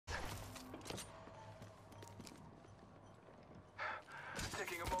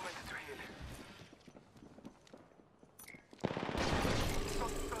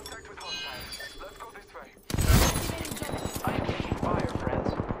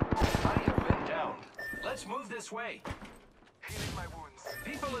this way. Healing my wounds.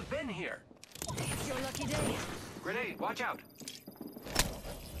 People have been here. It's your lucky day. Grenade, watch out.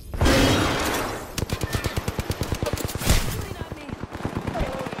 Shooting at me.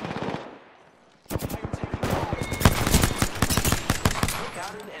 Took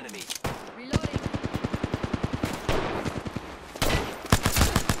out an enemy. Reloading.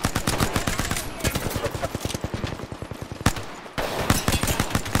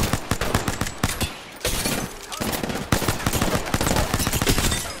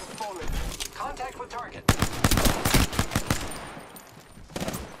 Contact with target.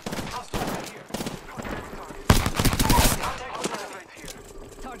 Hostile right here. Contact with target right here.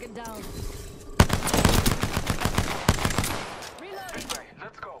 Target down. Reloading. This way,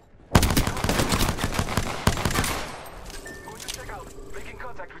 let's go. Going to check out. Making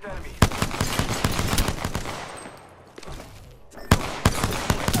contact with enemy.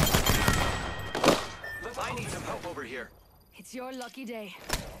 I need some help over here. It's your lucky day.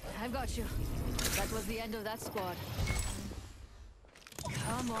 I've got you. That was the end of that squad.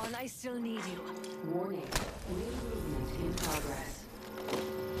 Come on, I still need you. Warning. Ring movement in progress.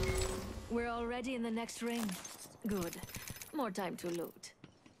 We're already in the next ring. Good. More time to loot.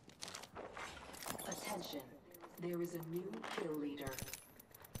 Attention. There is a new kill leader.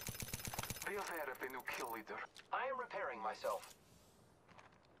 Be aware of the new kill leader. I am repairing myself.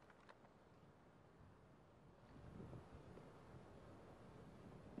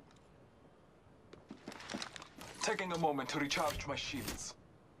 Taking a moment to recharge my shields.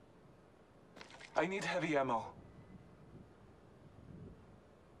 I need heavy ammo.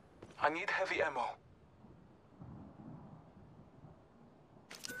 I need heavy ammo.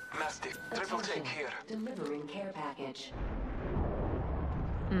 Mastiff, triple take here. Delivering care package.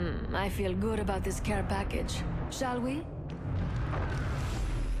 I feel good about this care package. Shall we?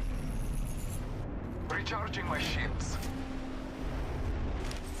 Recharging my shields.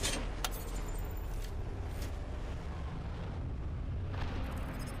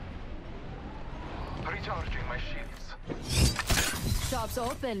 Recharging my shields. Shops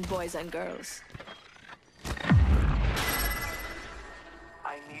open, boys and girls.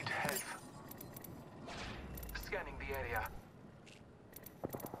 I need help. Scanning the area.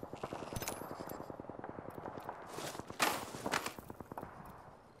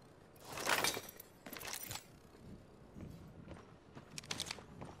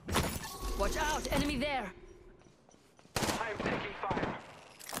 Watch out! Enemy there! I'm taking fire.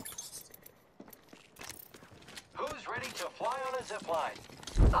 Who's ready to fly on a zipline?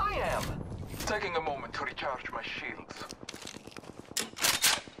 I am! Taking a moment to recharge my shields.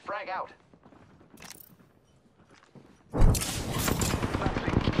 Frag out.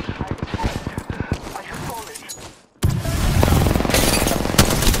 Battling. I have fallen.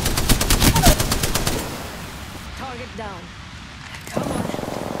 Target down. Come on.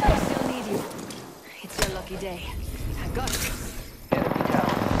 I still need you. It's your lucky day. I got you. Enemy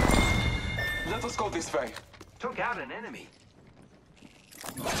down. Let us go this way. Took out an enemy.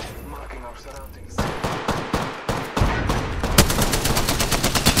 Marking our surroundings.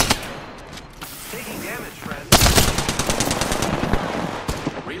 Taking damage, friend.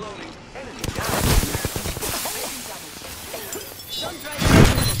 Reloading. Enemy down. Don't try to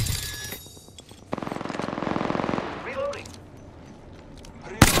Reloading.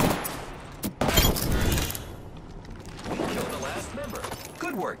 We killed the last member.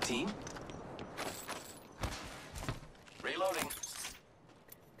 Good work, team. Reloading.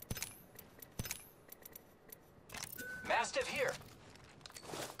 Mastiff here.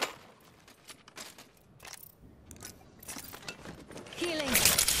 Healing.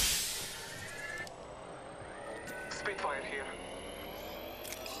 Spitfire here.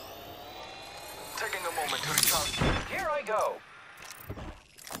 Taking a moment to recharge. Here I go.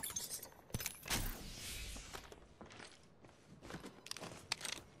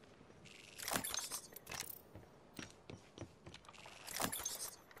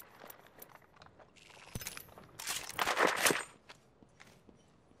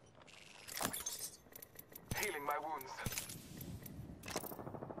 Healing my wounds.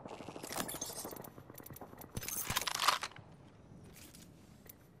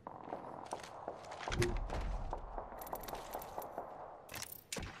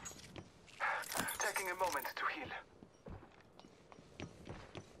 Taking a moment to heal.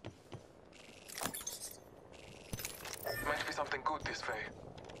 Might be something good this way.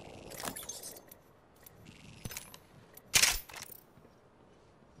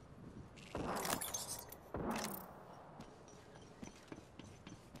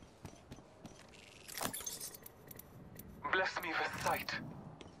 Bless me with sight.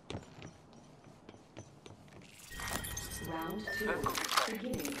 Round 2. Let's go this way.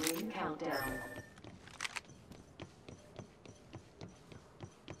 Beginning ring countdown.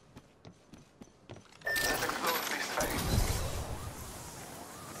 Let's explore this way.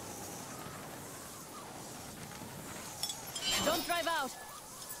 Don't drive out!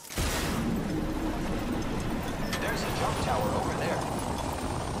 There's a jump tower over there.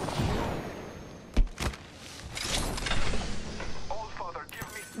 All Father, give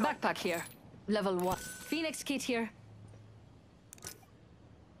me some. Backpack here. Level 1. Phoenix kit here.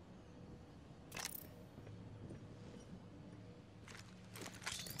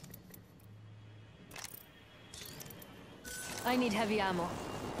 I need heavy ammo.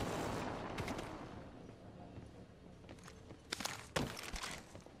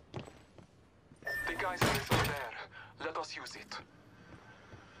 The geyser is over there. Let us use it.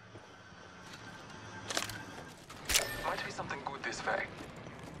 Might be something good this way.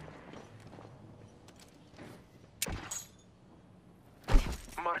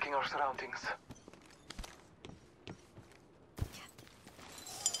 Marking our surroundings.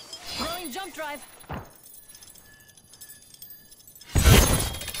 Throwing jump drive.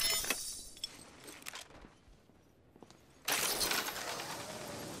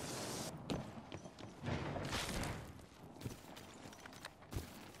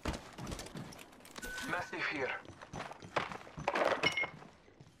 Massive here.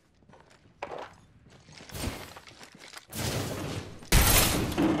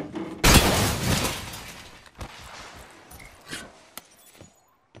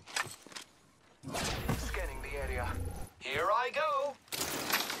 Scanning the area. Here I go.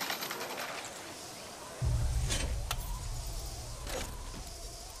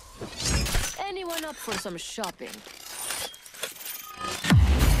 Anyone up for some shopping?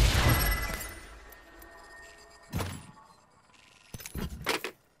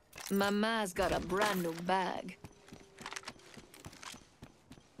 Mama's got a brand new bag.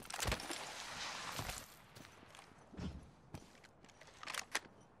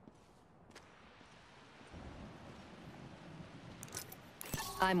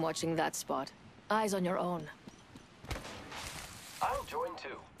 I'm watching that spot. Eyes on your own. I'll join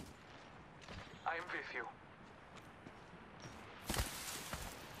too. I'm with you.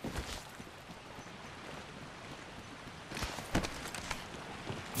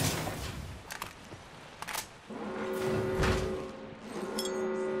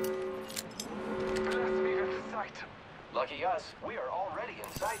 Bless me with sight. Lucky us, we are already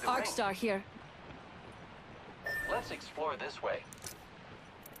inside the ring. Arcstar here. Let's explore this way.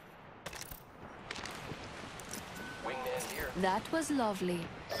 Wingman here. That was lovely.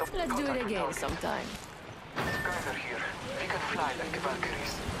 Let's do it again sometime. Geyser here. We can fly like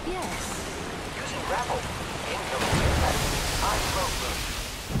Valkyries. Yes. Using grapple. Incoming impact. High throw boost.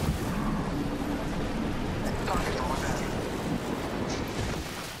 Target over there.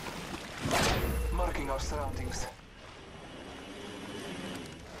 Marking our surroundings.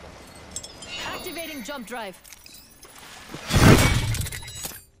 Activating jump drive.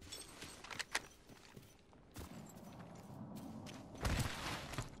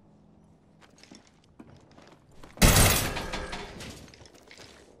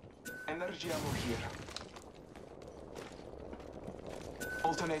 Energy ammo here.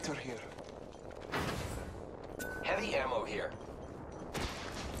 Alternator here. Heavy ammo here.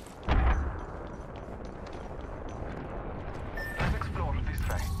 Let's explore this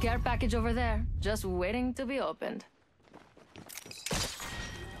way. Care package over there. Just waiting to be opened.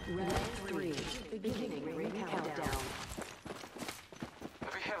 Round 3. Beginning ring countdown.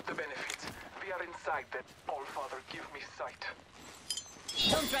 We have the benefits. We are inside that. All Father, give me sight.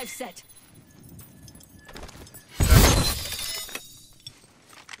 Jump drive set.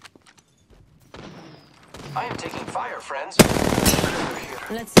 I am taking fire, friends. Over here.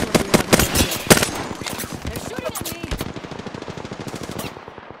 Let's see what we have over here. They're shooting at me.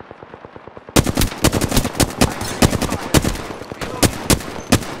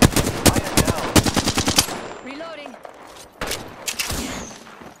 I am down. Reloading.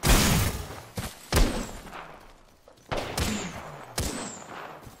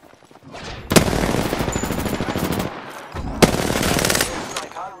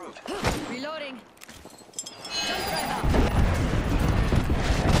 Strike en route. Reloading. Jump drive out.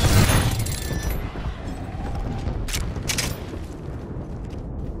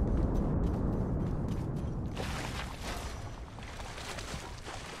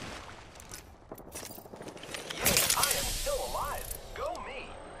 Yay, I am still alive. Go me.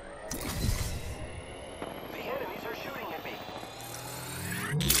 The enemies are shooting at me.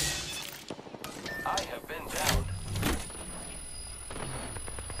 I have been down.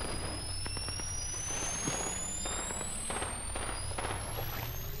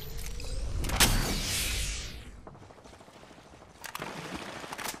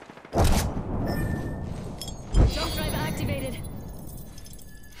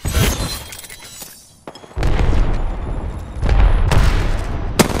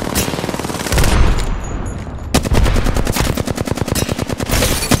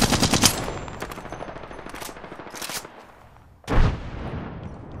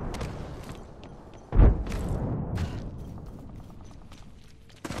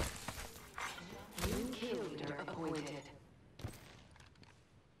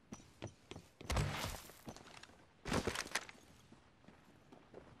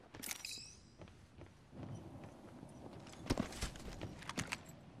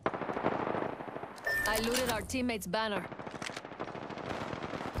 I looted our teammate's banner.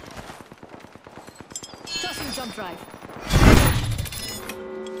 Tossing jump drive.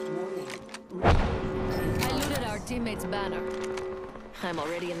 I looted our teammate's banner. I'm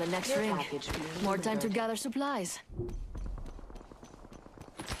already in the next ring. More time to gather supplies.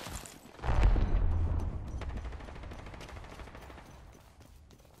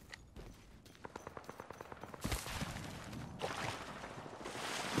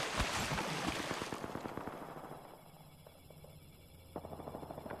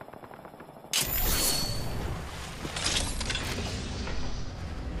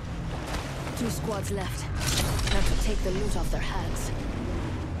 Two squads left. Now to take the loot off their hands.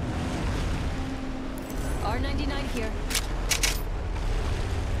 R99 here.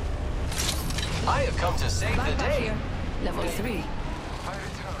 I have come to save the Backpack day. here. Level 3. I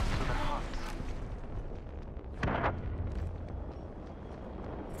return to the hunt.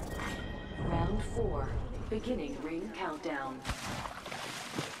 Round 4. Beginning ring countdown.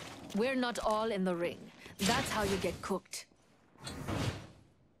 We're not all in the ring. That's how you get cooked.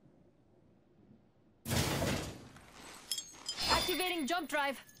 Activating jump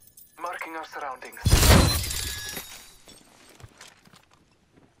drive. Marking our surroundings.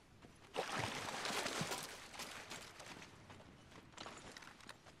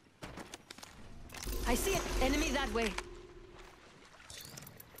 I see it. Enemy that way.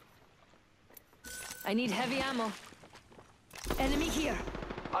 I need heavy ammo. Enemy here.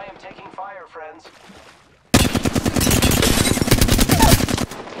 I am taking fire, friends.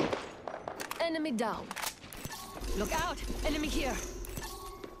 Enemy down. Look out! Enemy here.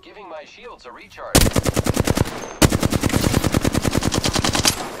 Giving my shields a recharge.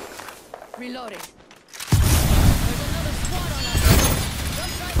 Reloading. There's another squad on us.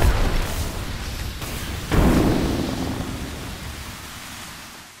 Jump drive out.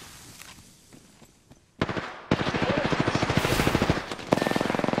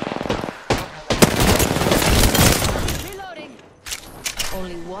 Reloading.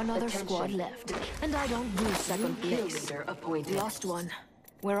 Only one other squad left, and I don't do second place. Leader appointed. Lost one.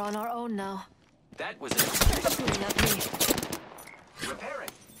 We're on our own now. That was it. Shooting at me. Repairing.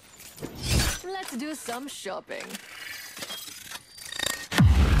 Let's do some shopping.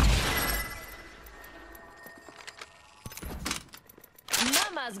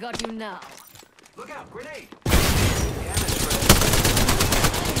 Mama's got you now. Look out, grenade. Damage, friends.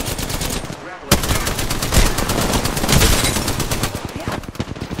 Grappling.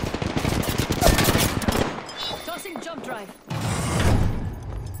 Tossing jump drive.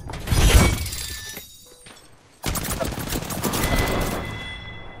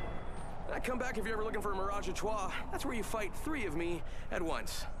 Come back if you're ever looking for a Mirage à Trois. That's where you fight 3 of me at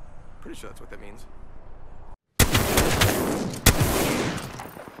once. Pretty sure that's what that means.